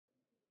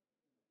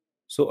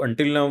So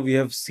until now, we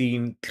have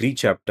seen three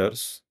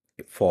chapters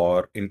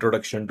for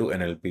Introduction to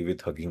NLP with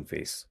Hugging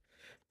Face.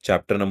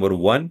 Chapter number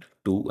 1,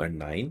 2, and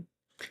 9.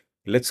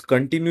 Let's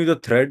continue the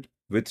thread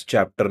with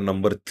chapter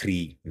number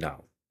 3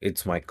 now.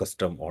 It's my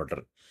custom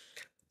order.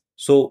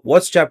 So,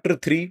 what's chapter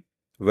 3?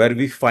 Where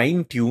we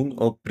fine tune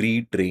a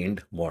pre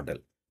trained model.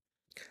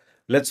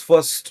 Let's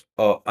first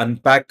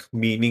unpack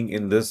meaning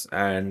in this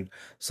and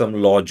some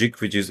logic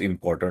which is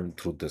important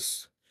through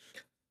this.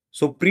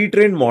 So, pre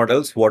trained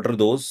models, what are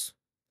those?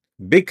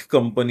 Big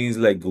companies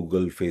like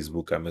Google,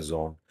 Facebook,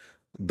 Amazon,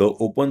 the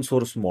open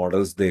source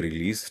models they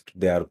released,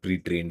 they are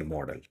pre-trained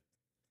model.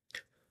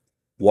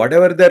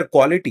 Whatever their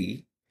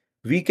quality,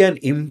 we can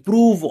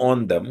improve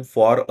on them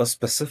for a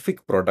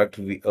specific product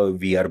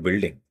we are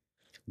building.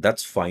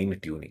 That's fine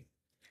tuning.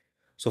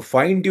 So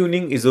fine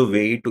tuning is a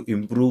way to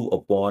improve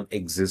upon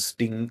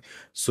existing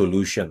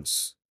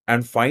solutions.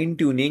 And fine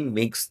tuning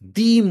makes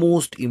the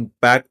most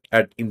impact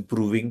at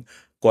improving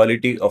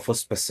quality of a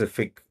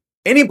specific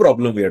any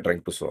problem we are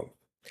trying to solve.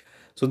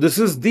 So this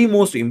is the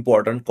most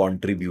important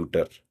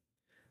contributor.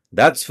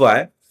 That's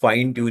why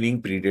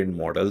fine-tuning pre-trained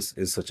models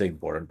is such an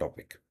important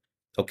topic.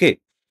 Okay,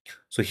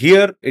 so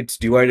here it's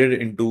divided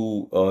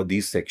into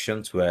these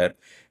sections where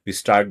we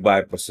start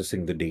by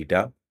processing the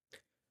data.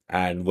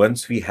 And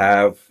once we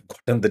have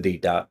gotten the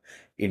data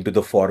into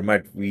the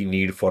format we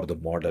need for the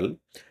model,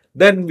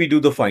 then we do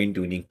the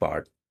fine-tuning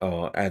part.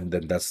 And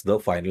then that's the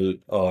final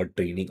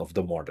training of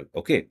the model.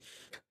 Okay.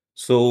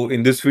 So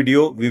in this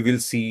video, we will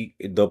see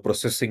the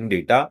processing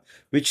data,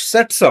 which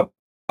sets up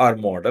our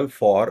model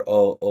for,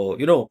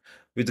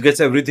 which gets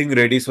everything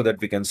ready so that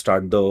we can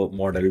start the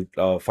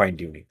model fine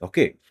tuning.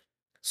 Okay.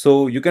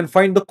 So you can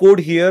find the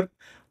code here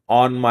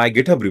on my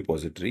GitHub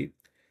repository,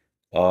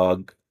 uh,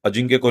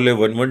 Ajinkya Kole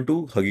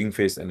 112 Hugging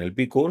Face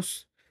NLP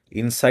course.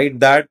 Inside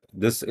that,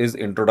 this is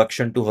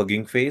Introduction to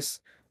Hugging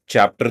Face,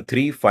 Chapter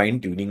 3,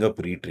 Fine Tuning a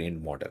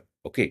Pre-trained Model.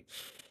 Okay.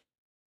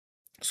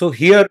 So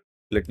here,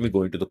 let me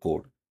go into the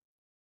code.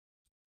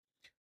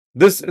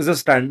 This is a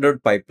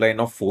standard pipeline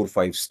of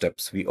 4-5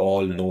 steps we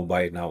all know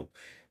by now.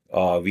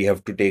 We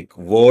have to take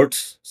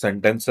words,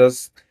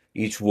 sentences.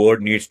 Each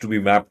word needs to be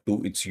mapped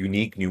to its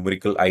unique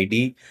numerical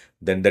ID.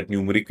 Then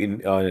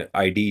that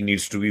ID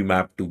needs to be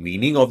mapped to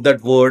meaning of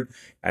that word.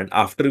 And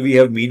after we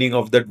have meaning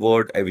of that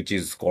word, which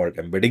is called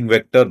embedding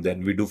vector,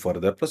 then we do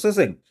further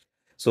processing.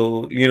 So,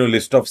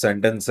 list of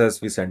sentences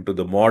we send to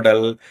the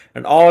model,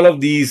 and all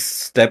of these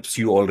steps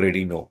you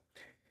already know.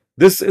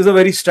 This is a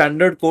very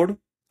standard code.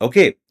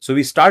 Okay, so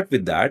we start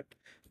with that,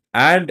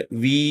 and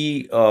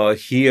we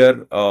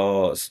here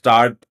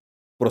start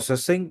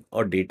processing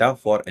or data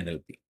for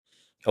NLP.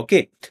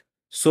 Okay,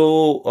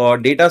 so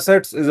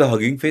datasets is a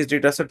Hugging Face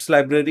datasets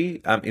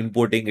library. I'm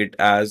importing it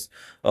as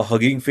a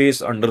Hugging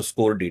Face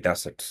underscore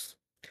datasets.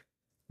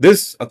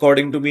 This,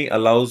 according to me,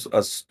 allows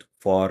us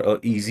for a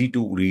easy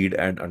to read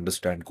and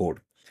understand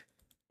code.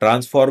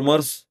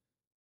 Transformers,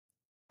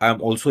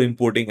 I'm also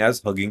importing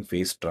as Hugging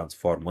Face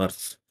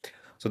transformers.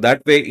 So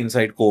that way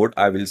inside code,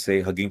 I will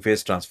say Hugging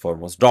Face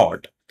transformers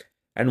dot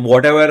and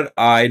whatever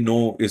I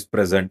know is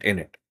present in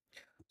it.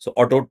 So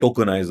auto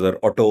tokenizer,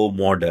 auto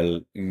model,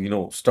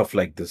 stuff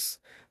like this.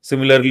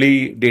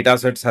 Similarly,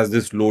 datasets has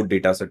this load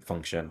dataset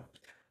function.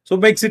 So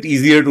it makes it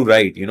easier to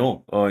write,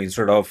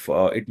 instead of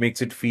it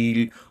makes it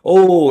feel,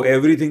 oh,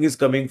 everything is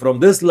coming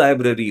from this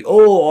library.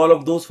 Oh, all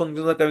of those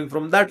functions are coming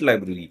from that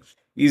library.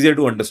 Easier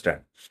to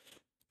understand.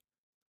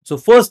 So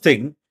first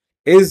thing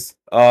is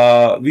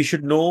we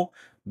should know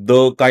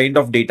the kind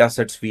of data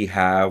sets we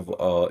have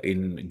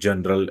in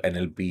general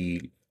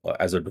NLP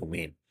as a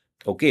domain.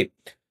 Okay.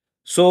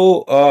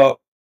 So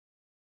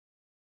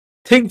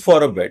think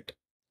for a bit.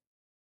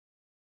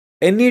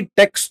 Any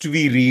text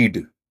we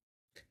read,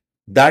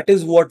 that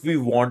is what we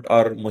want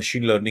our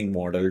machine learning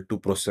model to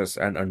process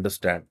and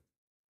understand.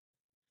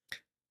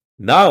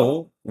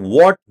 Now,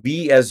 what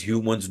we as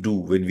humans do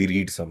when we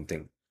read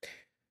something,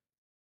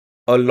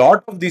 a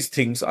lot of these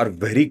things are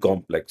very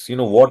complex.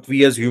 What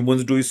we as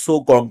humans do is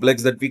so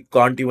complex that we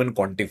can't even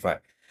quantify.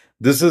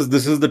 This is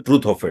the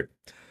truth of it.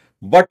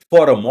 But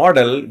for a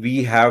model,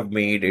 we have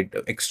made it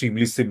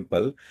extremely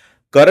simple.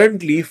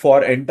 Currently,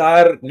 for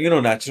entire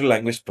natural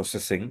language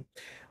processing,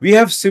 we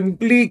have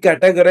simply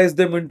categorized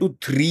them into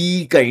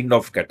three kind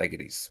of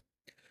categories.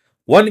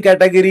 One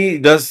category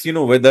does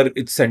whether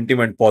it's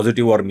sentiment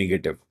positive or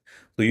negative.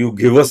 So you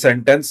give a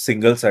sentence,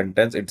 single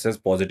sentence, it says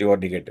positive or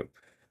negative.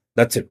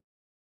 That's it.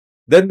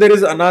 Then there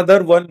is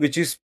another one which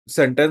is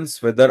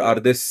sentence, whether are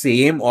they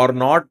same or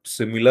not,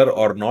 similar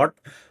or not,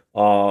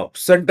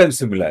 sentence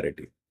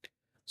similarity.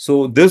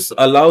 So this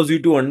allows you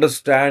to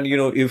understand,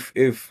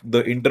 if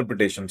the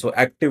interpretation, so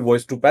active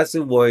voice to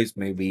passive voice,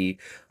 maybe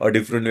a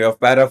different way of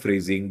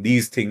paraphrasing,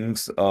 these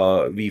things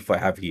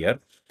have here.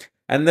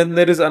 And then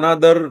there is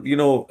another,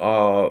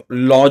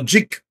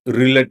 logic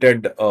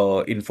related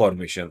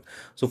information.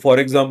 So for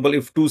example,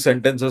 if two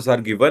sentences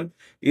are given,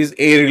 is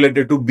A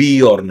related to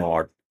B or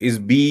not? Is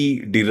B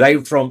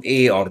derived from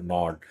A or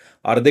not?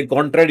 Are they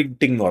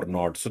contradicting or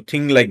not? So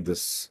thing like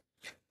this.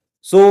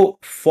 So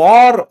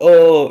for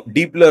a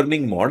deep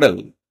learning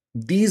model,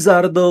 These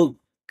are the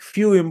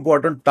few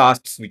important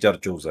tasks which are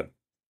chosen.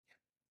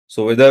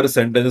 So whether a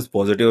sentence is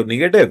positive or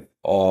negative,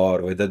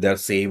 or whether they are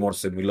same or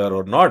similar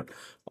or not,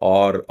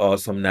 or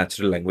some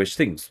natural language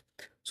things.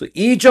 So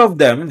each of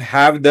them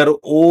have their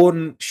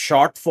own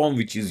short form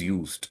which is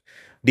used.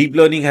 Deep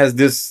learning has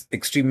this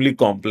extremely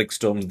complex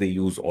terms they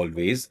use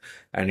always,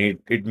 and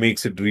it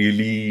makes it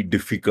really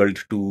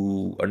difficult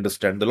to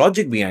understand the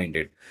logic behind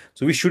it.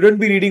 So we shouldn't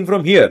be reading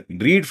from here.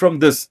 Read from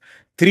this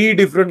three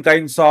different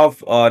kinds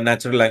of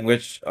natural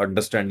language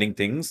understanding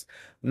things.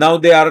 Now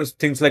there are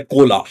things like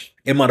cola,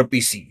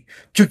 MRPC,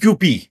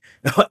 QQP,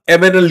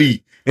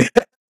 MNLE.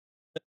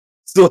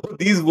 So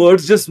these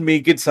words just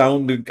make it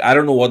sound, I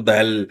don't know what the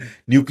hell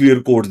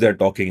nuclear codes they're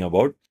talking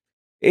about.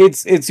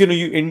 It's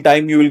in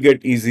time you will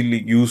get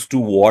easily used to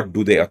what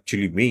do they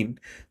actually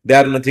mean. They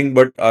are nothing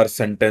but our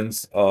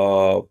sentence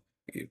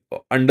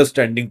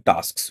understanding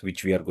tasks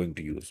which we are going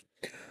to use.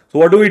 So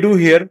what do we do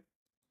here?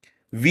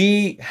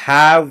 We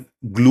have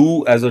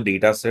glue as a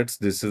data sets.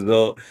 This is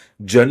a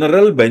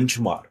general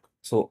benchmark.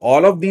 So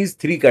all of these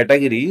three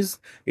categories,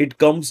 it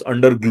comes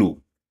under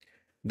glue.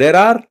 There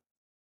are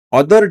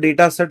other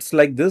data sets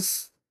like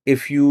this.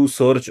 If you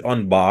search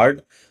on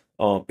Bard,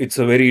 it's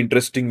a very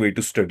interesting way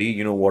to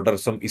study, what are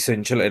some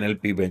essential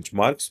NLP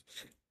benchmarks.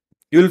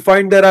 You'll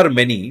find there are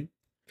many,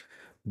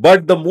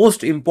 but the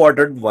most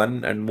important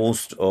one and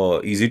most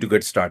easy to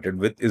get started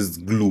with is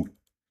glue.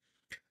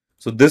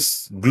 So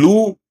this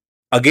glue,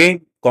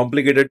 again,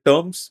 complicated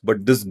terms,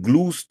 but this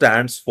glue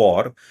stands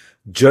for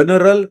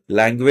General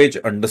Language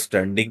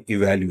Understanding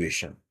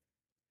Evaluation.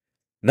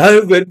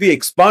 Now, when we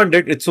expand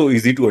it, it's so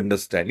easy to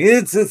understand.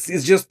 It's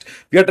just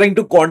we are trying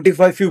to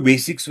quantify few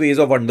basics ways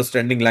of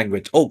understanding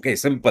language. Okay,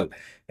 simple.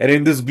 And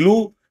in this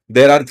glue,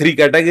 there are three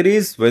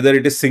categories: whether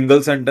it is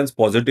single sentence,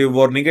 positive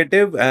or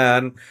negative,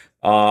 and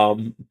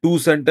two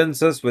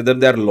sentences, whether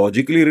they are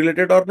logically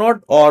related or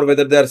not, or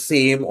whether they are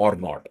same or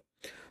not.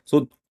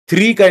 So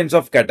three kinds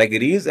of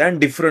categories and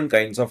different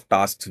kinds of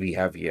tasks we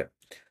have here.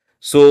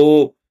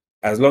 So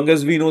as long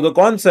as we know the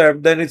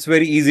concept, then it's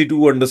very easy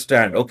to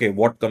understand. Okay,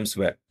 what comes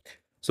where.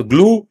 So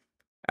glue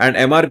and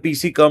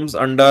MRPC comes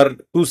under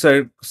two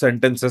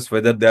sentences,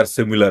 whether they are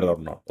similar or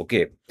not.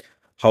 Okay.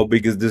 How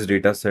big is this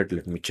data set?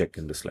 Let me check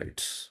in the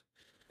slides.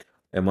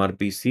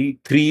 MRPC,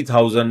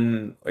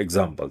 3000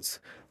 examples.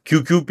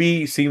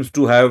 QQP seems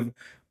to have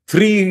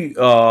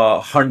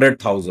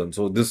 300,000.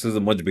 So this is a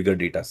much bigger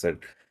data set.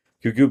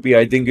 QQP,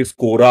 I think, is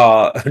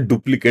Quora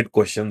duplicate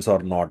questions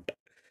or not.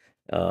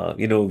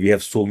 We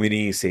have so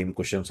many same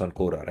questions on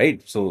Quora,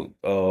 right? So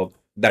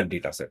that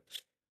data set.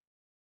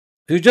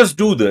 You just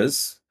do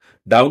this,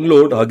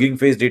 download Hugging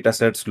Face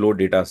dataset, slow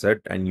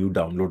dataset, and you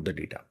download the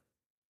data.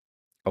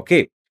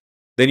 Okay.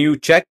 Then you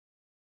check,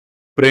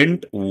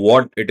 print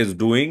what it is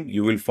doing.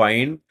 You will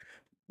find,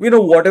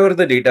 whatever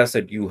the data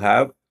set you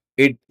have,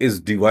 it is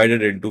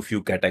divided into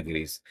few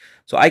categories.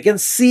 So I can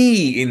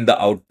see in the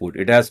output,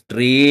 it has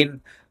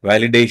train,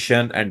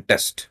 validation, and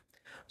test.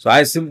 So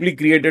I simply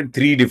created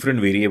three different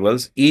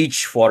variables,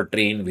 each for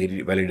train,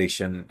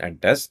 validation,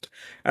 and test.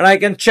 And I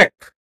can check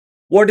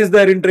what is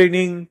there in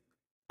training.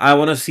 I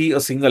want to see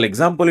a single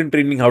example in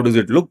training. How does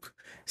it look?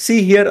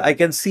 See here, I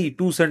can see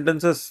two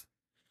sentences.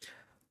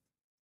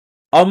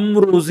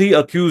 Amrozi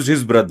accused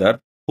his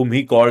brother, whom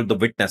he called the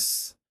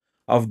witness,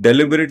 of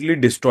deliberately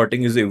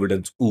distorting his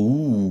evidence.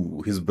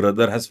 Ooh, his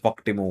brother has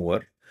fucked him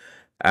over.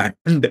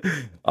 And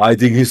I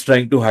think he's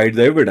trying to hide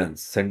the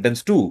evidence.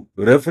 Sentence 2.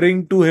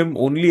 Referring to him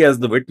only as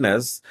the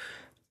witness,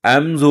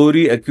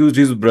 Amzori accused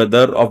his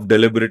brother of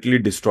deliberately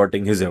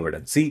distorting his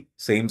evidence. See,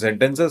 same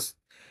sentences.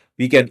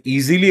 We can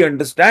easily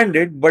understand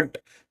it,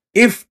 but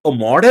if a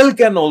model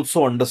can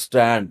also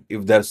understand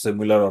if they're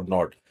similar or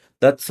not,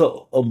 that's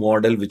a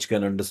model which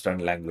can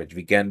understand language.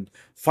 We can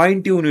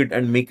fine tune it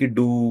and make it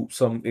do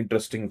some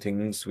interesting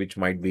things which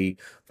might be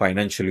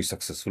financially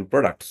successful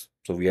products.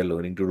 So we are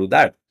learning to do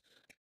that.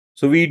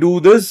 So we do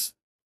this.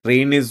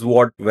 Train is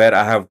where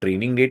I have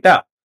training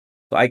data.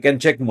 So I can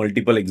check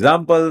multiple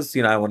examples.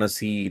 I want to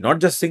see not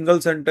just single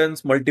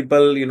sentence,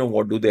 multiple,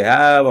 what do they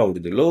have? How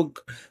do they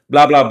look?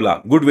 Blah, blah,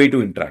 blah. Good way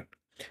to interact.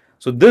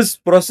 So this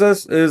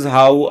process is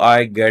how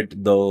I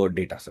get the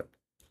data set.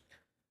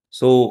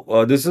 So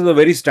this is a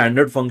very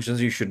standard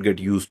functions. You should get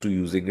used to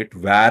using it.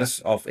 Vars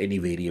of any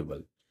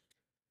variable.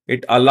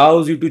 It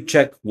allows you to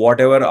check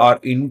whatever are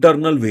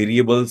internal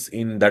variables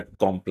in that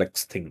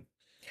complex thing.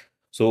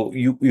 So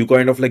you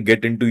kind of like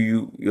get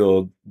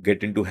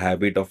into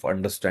habit of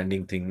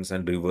understanding things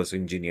and reverse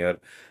engineer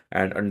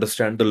and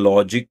understand the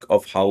logic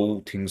of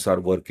how things are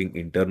working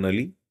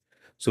internally.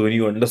 So when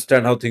you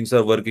understand how things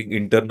are working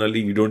internally,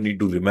 you don't need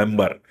to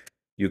remember.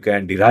 You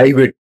can derive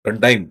it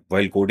runtime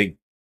while coding.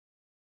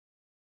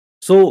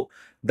 So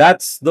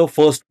that's the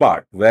first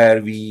part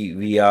where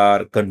we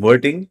are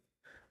converting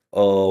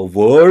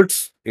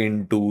words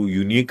into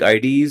unique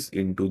IDs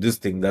into this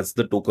thing. That's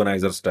the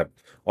tokenizer step.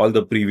 All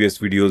the previous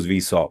videos we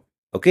saw.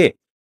 Okay.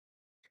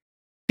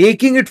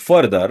 Taking it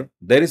further,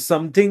 there is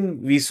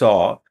something we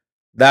saw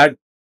that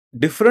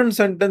different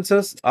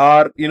sentences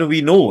are,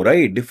 we know,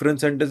 right? Different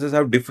sentences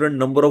have different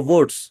number of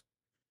words.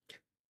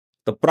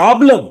 The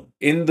problem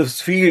in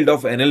this field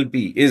of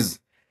NLP is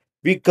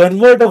we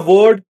convert a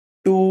word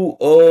to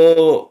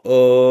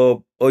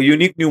a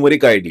unique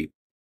numeric ID.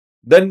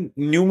 Then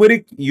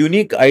numeric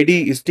unique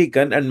ID is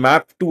taken and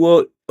mapped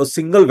to a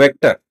single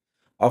vector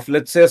of,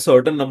 let's say, a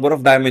certain number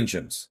of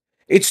dimensions.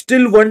 It's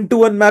still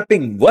one-to-one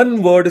mapping.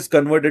 One word is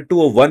converted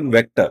to a one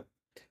vector.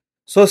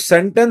 So a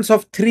sentence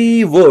of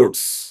 3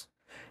 words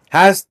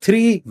has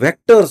 3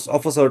 vectors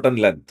of a certain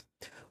length.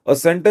 A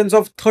sentence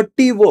of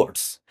 30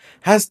 words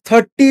has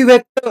 30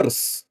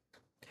 vectors.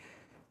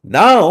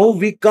 Now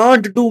we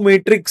can't do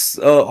matrix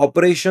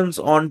operations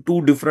on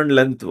two different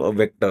length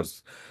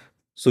vectors.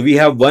 So we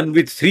have one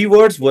with 3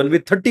 words, one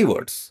with 30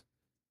 words.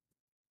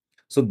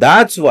 So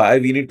that's why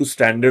we need to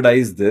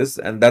standardize this,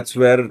 and that's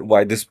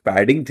why this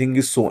padding thing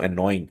is so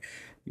annoying.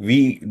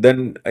 We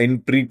then, in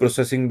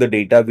pre-processing the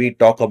data, we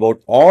talk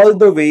about all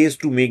the ways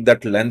to make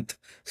that length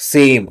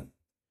same.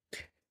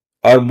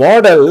 Our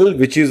model,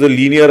 which is a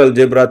linear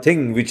algebra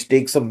thing, which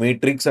takes a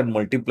matrix and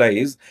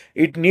multiplies,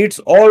 it needs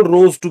all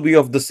rows to be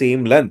of the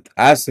same length,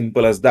 as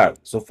simple as that.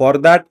 So for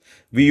that,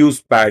 we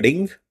use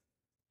padding.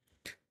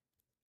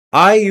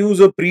 I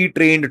use a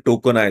pre-trained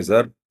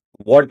tokenizer.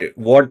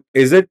 What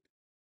is it?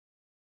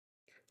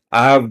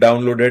 I have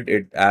downloaded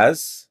it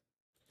as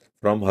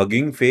from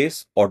Hugging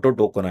Face Auto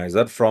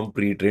Tokenizer from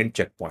pre-trained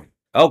checkpoint.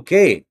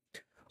 Okay.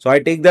 So I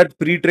take that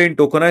pre-trained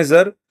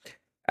tokenizer,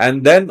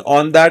 and then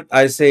on that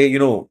I say,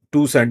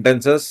 2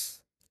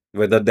 sentences,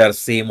 whether they're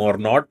same or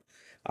not.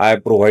 I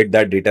provide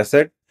that data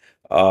set,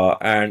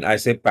 and I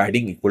say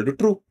padding equal to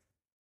true.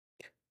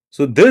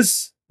 So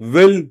this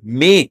will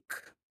make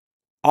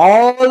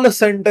all the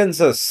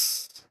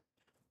sentences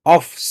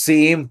of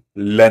same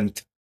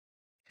length.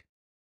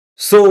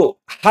 So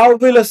how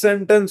will a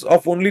sentence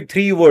of only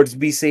 3 words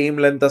be same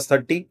length as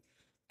 30?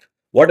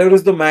 Whatever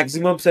is the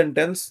maximum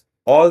sentence,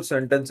 all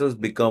sentences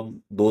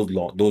become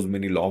those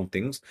many long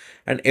things,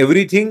 and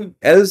everything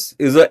else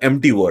is a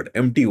empty word,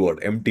 empty word,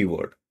 empty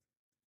word.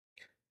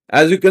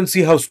 As you can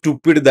see how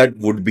stupid that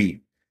would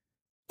be.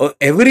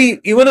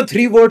 Even a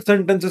 3 word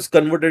sentence is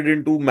converted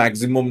into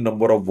maximum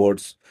number of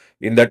words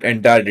in that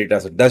entire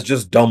data set. That's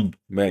just dumb,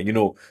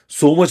 man.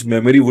 So much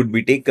memory would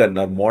be taken.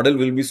 Our model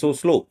will be so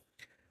slow.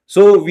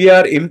 So we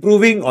are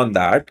improving on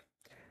that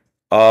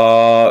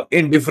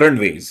in different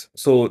ways.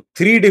 So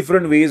 3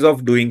 different ways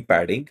of doing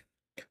padding.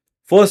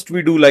 First,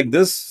 we do like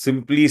this,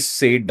 simply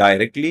say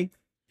directly.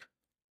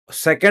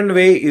 Second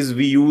way is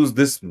we use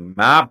this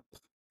map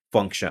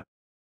function.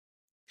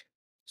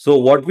 So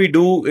what we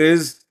do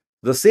is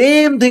the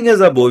same thing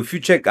as above. If you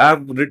check,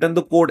 I've written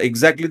the code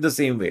exactly the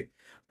same way.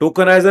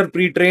 Tokenizer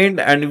pre-trained,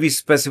 and we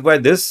specify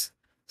this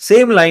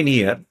same line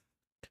here.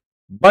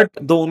 But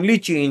the only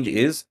change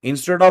is,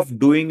 instead of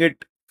doing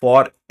it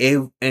for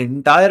an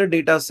entire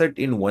data set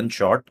in one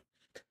shot,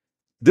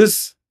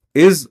 this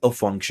is a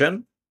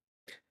function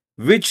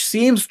which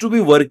seems to be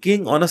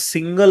working on a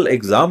single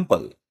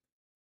example.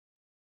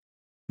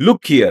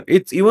 Look here,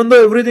 it's even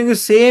though everything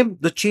is same,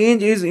 the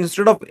change is,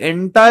 instead of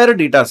entire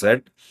data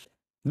set,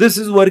 this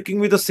is working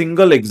with a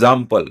single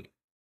example.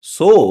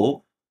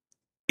 So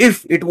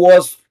if it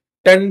was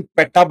 10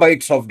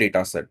 petabytes of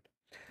data set,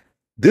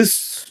 this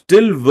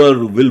still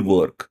will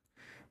work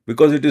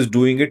because it is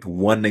doing it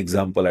one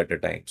example at a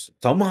time.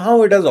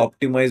 Somehow it has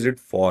optimized it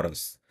for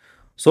us.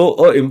 So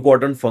a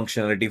important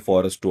functionality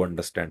for us to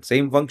understand.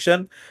 Same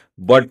function,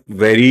 but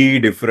very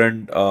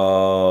different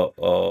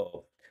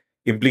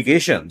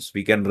implications.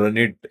 We can run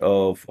it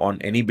on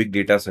any big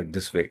data set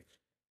this way.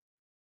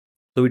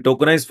 So we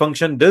tokenize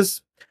function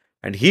this,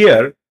 and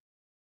here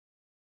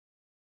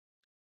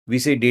we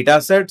say data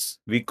sets,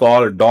 we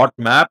call dot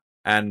map,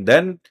 and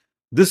then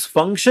this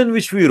function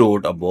which we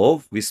wrote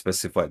above, we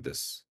specify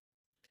this.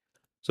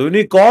 So when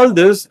we call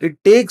this,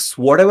 it takes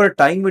whatever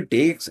time it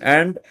takes,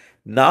 and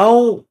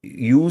now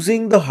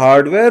using the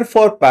hardware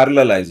for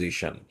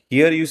parallelization.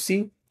 Here you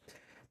see,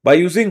 by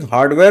using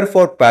hardware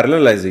for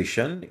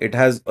parallelization, it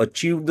has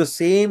achieved the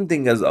same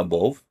thing as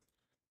above,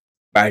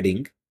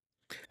 padding,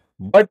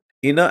 but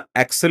in an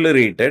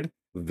accelerated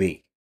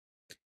way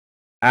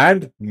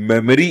and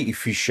memory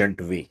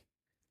efficient way.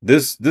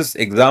 This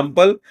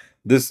example,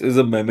 this is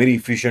a memory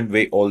efficient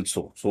way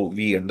also. So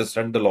we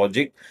understand the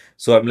logic.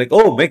 So I'm like,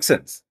 oh, makes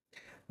sense.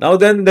 Now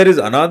then there is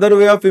another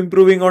way of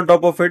improving on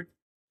top of it.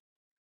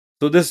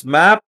 So this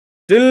map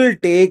still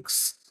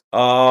takes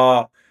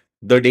the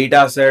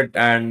data set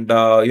and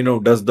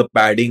does the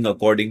padding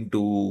according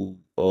to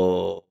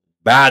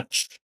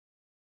batch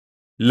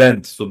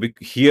length. So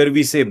here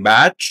we say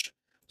batch.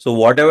 So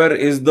whatever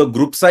is the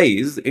group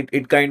size,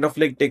 it kind of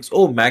like takes,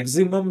 oh,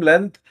 maximum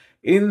length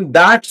in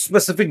that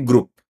specific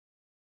group.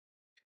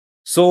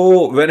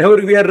 So whenever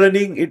we are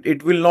running,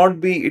 it will not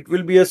be, it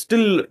will be a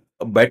still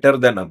better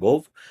than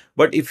above.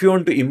 But if you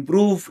want to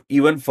improve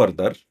even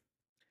further,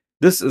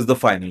 this is the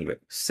final way.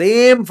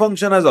 Same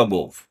function as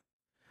above.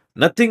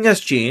 Nothing has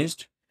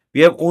changed.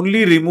 We have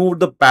only removed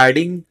the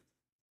padding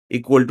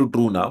equal to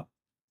true now.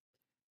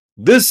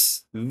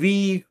 This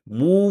we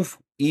move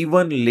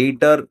even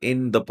later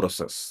in the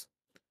process.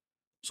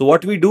 So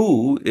what we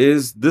do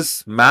is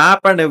this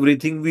map and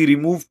everything, we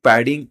remove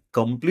padding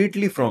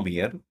completely from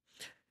here.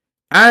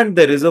 And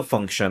there is a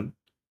function,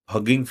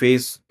 Hugging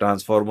Face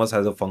Transformers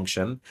has a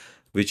function,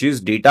 which is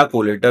data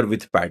collator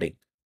with padding.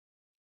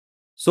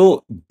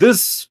 So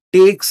this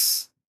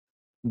takes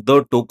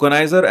the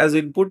tokenizer as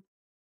input,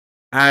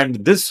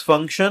 and this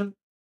function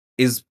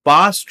is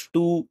passed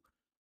to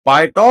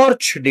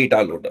PyTorch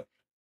data loader.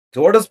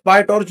 So what does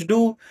PyTorch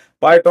do?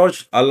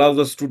 PyTorch allows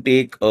us to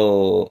take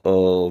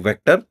a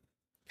vector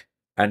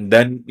and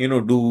then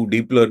do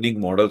deep learning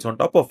models on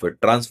top of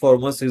it.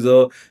 Transformers is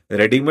a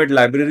ready-made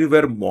library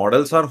where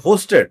models are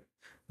hosted,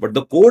 but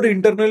the code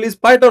internally is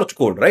PyTorch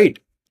code, right?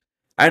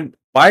 And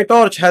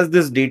PyTorch has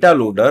this data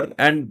loader,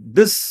 and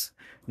this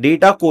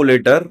data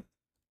collator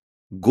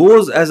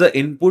goes as an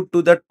input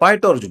to that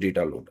PyTorch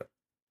data loader.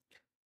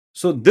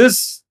 So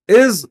this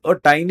is a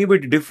tiny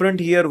bit different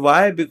here.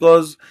 Why?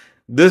 Because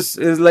this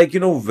is like,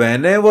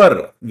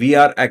 whenever we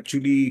are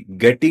actually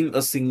getting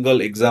a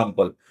single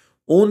example,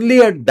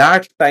 only at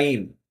that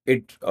time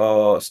it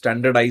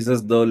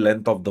standardizes the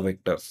length of the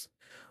vectors.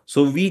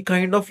 So we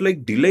kind of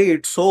like delay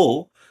it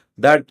so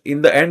that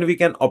in the end we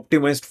can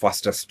optimize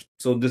fastest.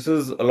 So this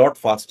is a lot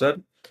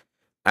faster.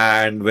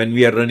 And when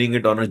we are running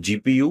it on a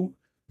GPU,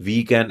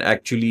 we can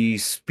actually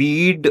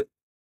speed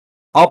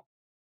up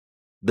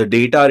the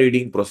data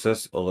reading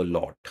process a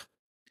lot.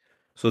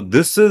 So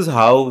this is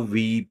how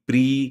we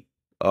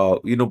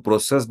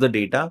process the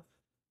data,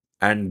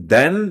 and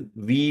then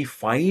we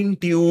fine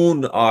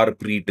tune our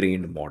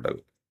pre-trained model.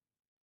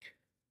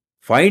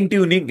 Fine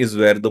tuning is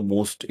where the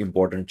most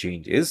important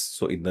change is.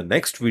 So in the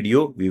next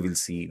video, we will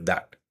see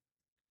that.